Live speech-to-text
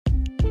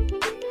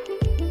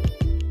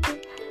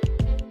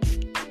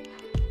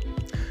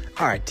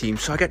All right, team.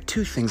 So I got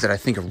two things that I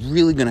think are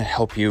really going to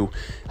help you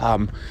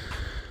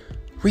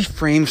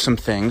reframe some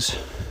things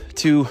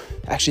to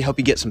actually help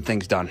you get some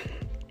things done.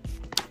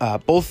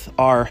 Both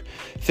are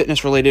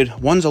fitness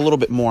related. One's a little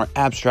bit more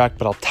abstract,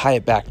 but I'll tie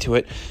it back to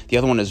it. The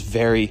other one is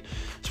very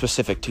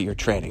specific to your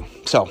training.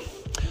 So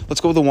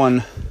let's go with the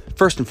one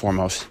first and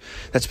foremost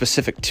that's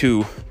specific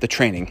to the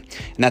training,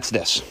 and that's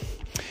this.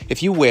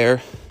 If you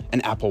wear an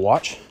Apple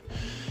Watch,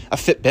 a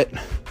Fitbit,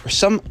 or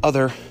some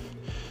other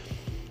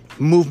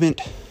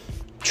movement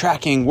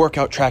tracking,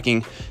 workout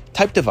tracking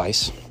type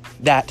device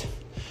that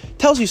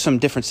tells you some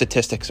different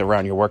statistics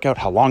around your workout,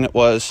 how long it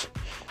was,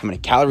 how many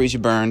calories you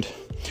burned,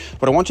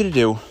 what I want you to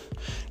do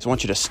is I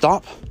want you to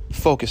stop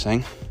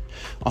focusing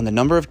on the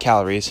number of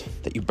calories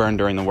that you burned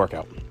during the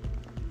workout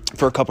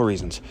for a couple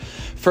reasons.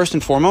 First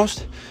and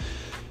foremost,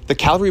 the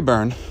calorie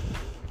burn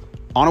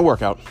on a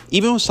workout,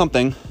 even with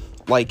something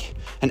like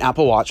an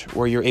Apple Watch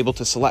where you're able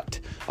to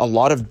select a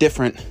lot of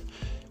different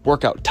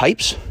workout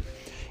types,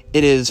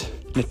 it is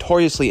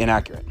notoriously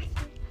inaccurate.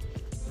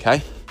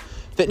 Okay?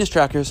 Fitness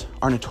trackers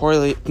are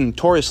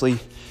notoriously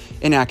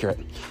inaccurate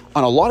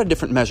on a lot of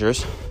different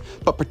measures,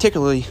 but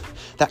particularly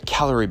that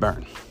calorie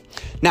burn.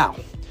 Now,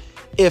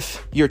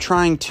 if you're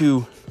trying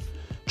to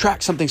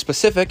track something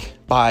specific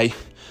by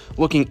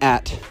looking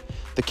at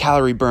the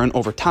calorie burn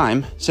over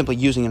time, simply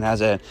using it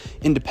as an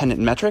independent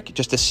metric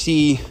just to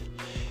see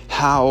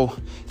how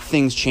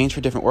things change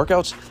for different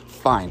workouts,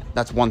 fine,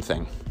 that's one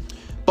thing.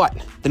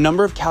 But the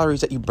number of calories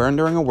that you burn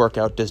during a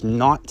workout does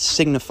not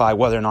signify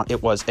whether or not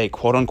it was a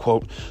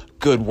quote-unquote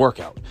good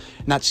workout.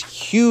 And that's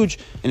huge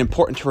and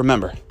important to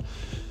remember.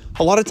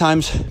 A lot of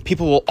times,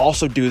 people will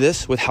also do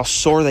this with how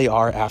sore they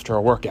are after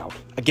a workout.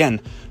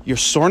 Again, your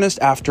soreness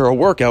after a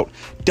workout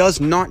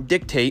does not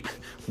dictate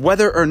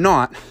whether or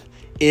not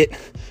it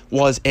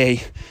was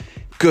a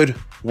good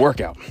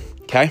workout,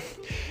 okay?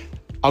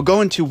 I'll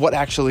go into what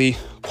actually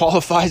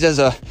qualifies as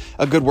a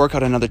good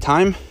workout another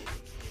time.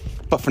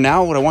 But for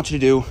now, what I want you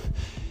to do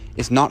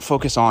is not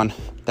focus on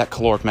that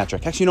caloric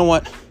metric. Actually, you know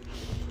what?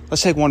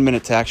 Let's take 1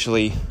 minute to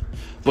actually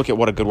look at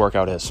what a good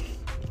workout is.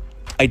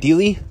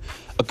 Ideally,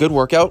 a good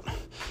workout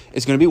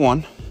is going to be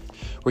one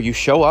where you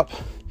show up,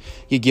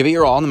 you give it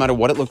your all no matter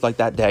what it looked like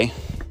that day,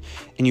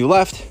 and you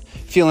left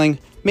feeling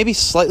maybe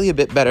slightly a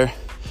bit better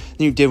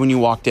than you did when you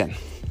walked in,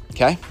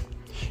 okay?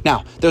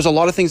 Now, there's a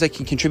lot of things that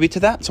can contribute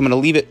to that, so I'm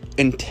going to leave it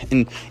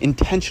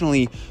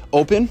intentionally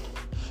open,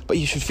 but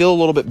you should feel a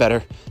little bit better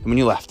than when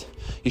you left.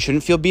 You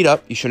shouldn't feel beat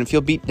up. You shouldn't feel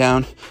beat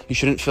down. You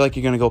shouldn't feel like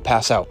you're going to go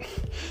pass out.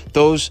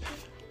 Those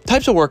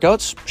types of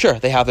workouts, sure,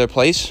 they have their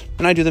place,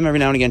 and I do them every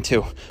now and again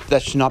too, but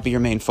that should not be your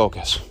main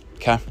focus,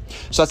 okay?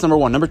 So that's number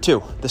one. Number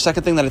two, the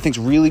second thing that I think is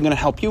really going to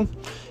help you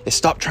is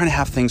stop trying to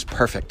have things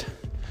perfect,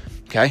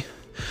 okay?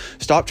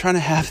 Stop trying to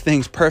have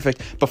things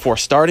perfect before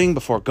starting,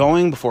 before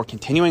going, before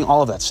continuing,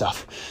 all of that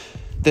stuff.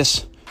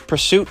 This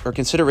pursuit or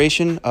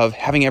consideration of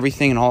having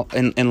everything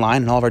in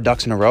line and all of our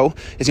ducks in a row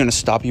is going to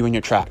stop you in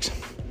your tracks.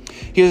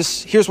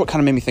 Here's what kind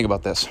of made me think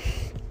about this.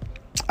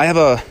 I have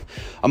a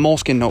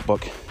Moleskine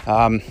notebook.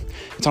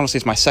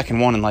 It's my second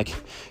one in like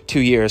 2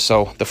 years,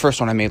 so the first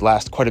one I made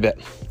last quite a bit.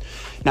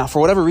 Now, for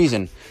whatever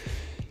reason,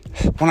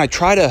 when I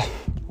try to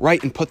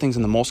write and put things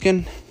in the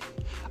Moleskine,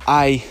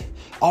 I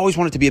always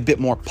want it to be a bit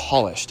more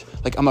polished.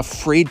 Like, I'm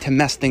afraid to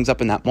mess things up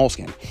in that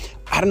Moleskine.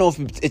 I don't know if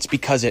it's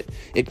because it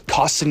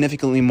costs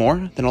significantly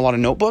more than a lot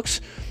of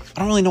notebooks. I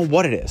don't really know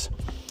what it is.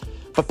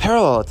 But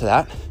parallel to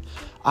that,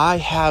 I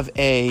have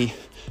a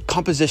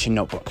composition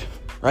notebook,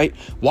 right?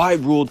 Wide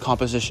ruled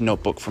composition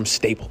notebook from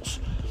Staples.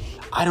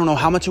 I don't know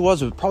how much it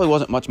was. It probably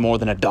wasn't much more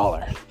than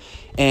 $1.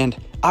 And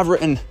I've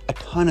written a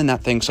ton in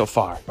that thing so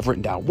far. I've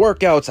written down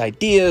workouts,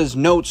 ideas,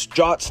 notes,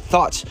 jots,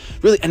 thoughts,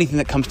 really anything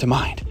that comes to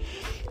mind.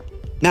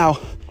 Now,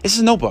 this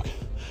is a notebook.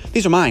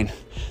 These are mine.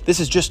 This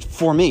is just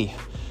for me.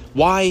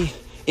 Why,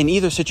 in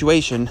either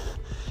situation,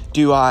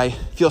 do I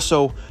feel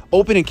so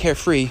open and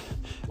carefree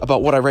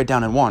about what I write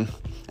down in one,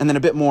 and then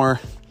a bit more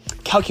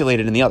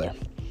calculated in the other?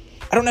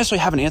 I don't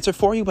necessarily have an answer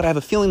for you, but I have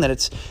a feeling that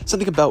it's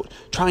something about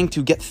trying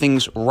to get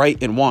things right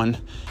in one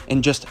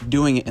and just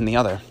doing it in the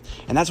other.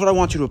 And that's what I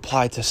want you to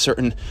apply to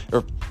certain,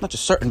 or not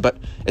just certain, but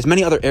as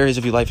many other areas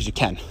of your life as you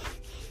can.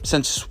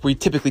 Since we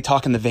typically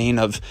talk in the vein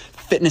of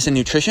fitness and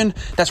nutrition,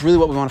 that's really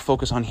what we want to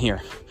focus on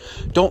here.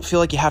 Don't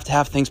feel like you have to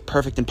have things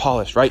perfect and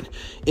polished, right?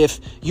 If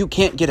you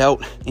can't get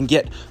out and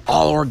get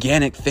all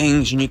organic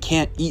things and you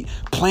can't eat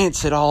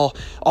plants at all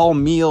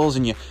meals,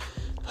 and you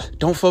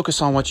don't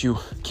focus on what you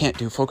can't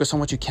do, focus on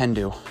what you can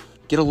do.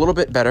 Get a little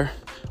bit better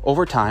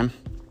over time,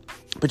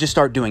 but just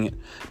start doing it.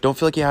 Don't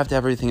feel like you have to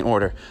have everything in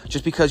order.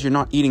 Just because you're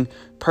not eating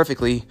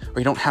perfectly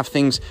or you don't have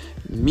things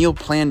meal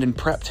planned and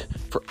prepped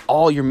for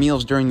all your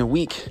meals during the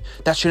week,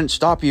 that shouldn't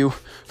stop you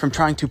from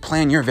trying to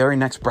plan your very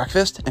next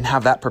breakfast and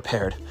have that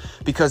prepared.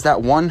 Because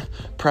that one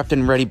prepped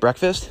and ready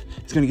breakfast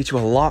is going to get you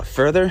a lot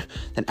further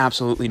than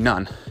absolutely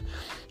none.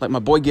 Like my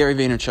boy Gary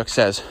Vaynerchuk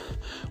says,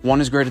 1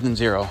 is greater than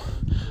 0.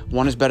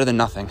 1 is better than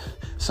nothing.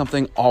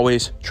 Something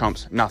always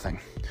trumps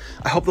nothing.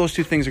 I hope those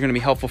two things are going to be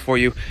helpful for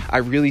you. I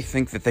really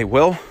think that they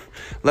will.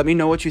 Let me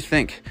know what you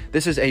think.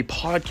 This is a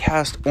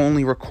podcast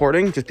only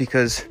recording just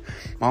because,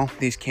 well,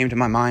 these came to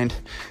my mind.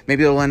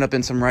 Maybe it'll end up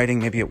in some writing,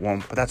 maybe it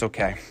won't, but that's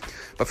okay.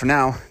 But for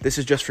now, this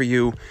is just for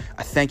you.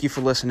 I thank you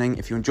for listening.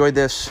 If you enjoyed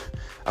this,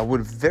 I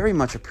would very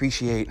much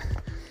appreciate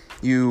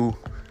you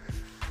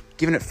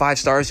giving it 5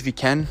 stars if you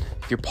can.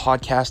 If your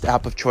podcast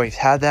app of choice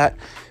had that,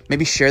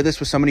 maybe share this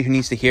with somebody who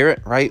needs to hear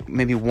it, right?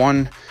 Maybe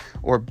one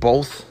or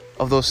both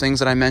of those things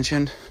that I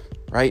mentioned,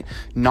 right?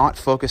 Not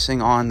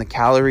focusing on the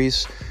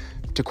calories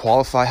to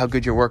qualify how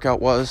good your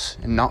workout was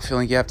and not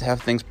feeling you have to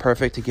have things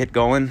perfect to get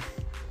going,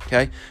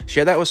 okay?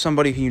 Share that with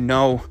somebody who you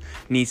know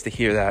needs to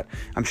hear that.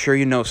 I'm sure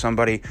you know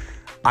somebody.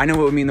 I know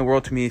it would mean the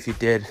world to me if you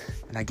did,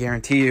 and I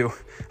guarantee you,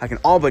 I can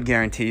all but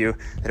guarantee you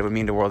that it would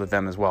mean the world to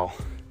them as well.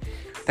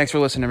 Thanks for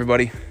listening,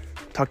 everybody.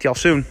 Talk to y'all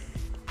soon.